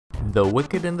The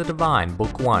Wicked and the Divine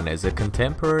Book 1 is a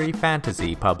contemporary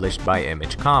fantasy published by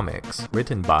Image Comics,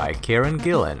 written by Kieron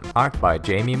Gillen, art by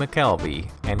Jaime McKelvie,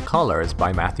 and colors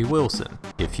by Matthew Wilson.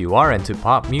 If you are into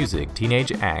pop music, teenage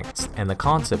angst, and the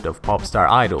concept of pop star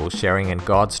idols sharing in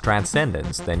God's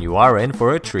transcendence, then you are in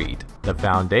for a treat. The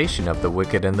foundation of The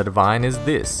Wicked and the Divine is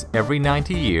this: every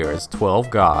 90 years,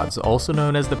 12 gods, also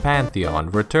known as the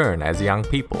Pantheon, return as young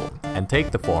people and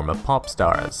take the form of pop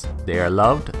stars. They are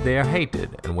loved, they are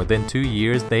hated, and within 2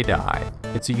 years they die.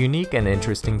 It's a unique and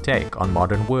interesting take on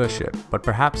modern worship, but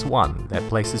perhaps one that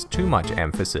places too much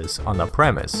emphasis on the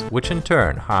premise, which in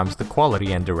turn harms the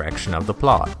quality and direction of the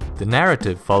plot. The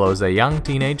narrative follows a young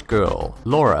teenage girl,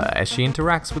 Laura, as she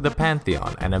interacts with the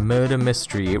Pantheon and a murder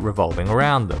mystery revolving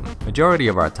around them. Majority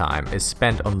of our time is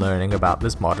spent on learning about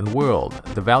this modern world,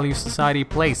 the value society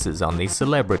places on these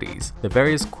celebrities, the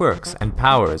various quirks and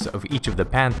powers of each of the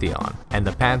Pantheon, and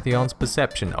the Pantheon's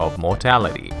perception of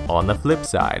mortality. On the flip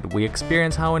side, we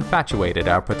experience how infatuated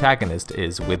our protagonist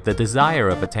is with the desire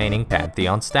of attaining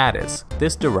Pantheon status.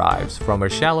 This derives from her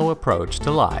shallow approach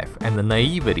to life and the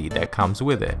naivety that comes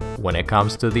with it. When it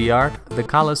comes to the art, the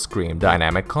colors scream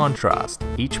dynamic contrast.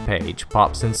 Each page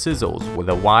pops and sizzles with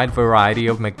a wide variety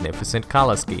of magnificent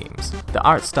color schemes. The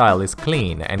art style is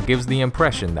clean and gives the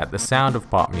impression that the sound of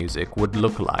pop music would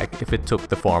look like if it took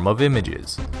the form of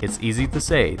images. It's easy to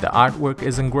say the artwork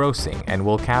is engrossing and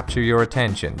will capture your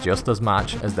attention just as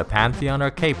much as the Pantheon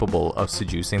are capable of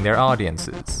seducing their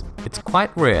audiences. It's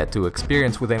quite rare to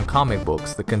experience within comic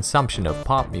books the consumption of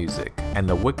pop music, and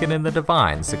The Wicked and the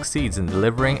Divine succeeds in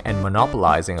delivering and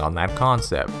monopolizing on that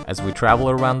concept as we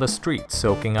travel around the streets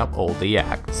soaking up all the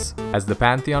acts. As the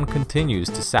Pantheon continues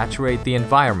to saturate the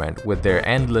environment with their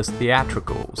endless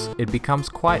theatricals, it becomes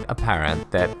quite apparent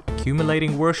that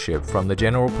accumulating worship from the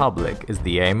general public is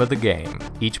the aim of the game.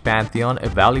 Each Pantheon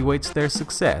evaluates their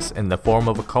success in the form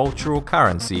of a cultural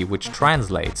currency which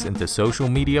translates into social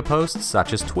media posts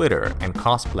such as Twitter and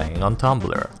cosplaying on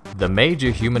Tumblr. The major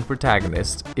human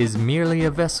protagonist is merely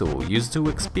a vessel used to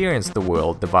experience the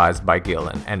world devised by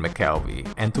Gillen and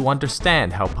McKelvie and to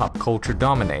understand how pop culture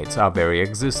dominates our very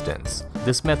existence.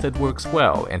 This method works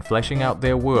well in fleshing out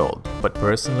their world, but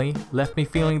personally left me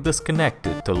feeling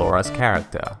disconnected to Laura's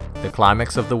character. The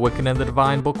climax of The Wicked and the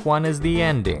Divine Book 1 is the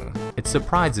ending. It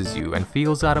surprises you and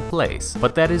feels out of place,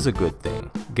 but that is a good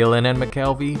thing. Gillen and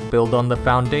McKelvie build on the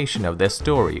foundation of their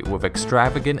story with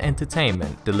extravagant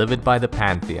entertainment delivered by the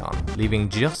Pantheon, leaving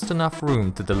just enough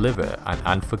room to deliver an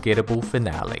unforgettable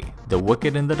finale. The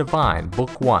Wicked and the Divine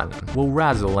Book 1 will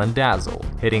razzle and dazzle,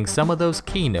 hitting some of those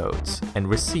keynotes and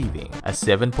receiving a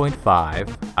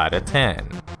 7.5 out of 10.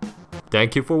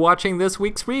 Thank you for watching this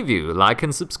week's review. Like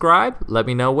and subscribe, let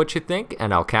me know what you think,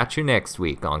 and I'll catch you next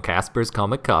week on Casper's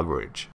Comic Coverage.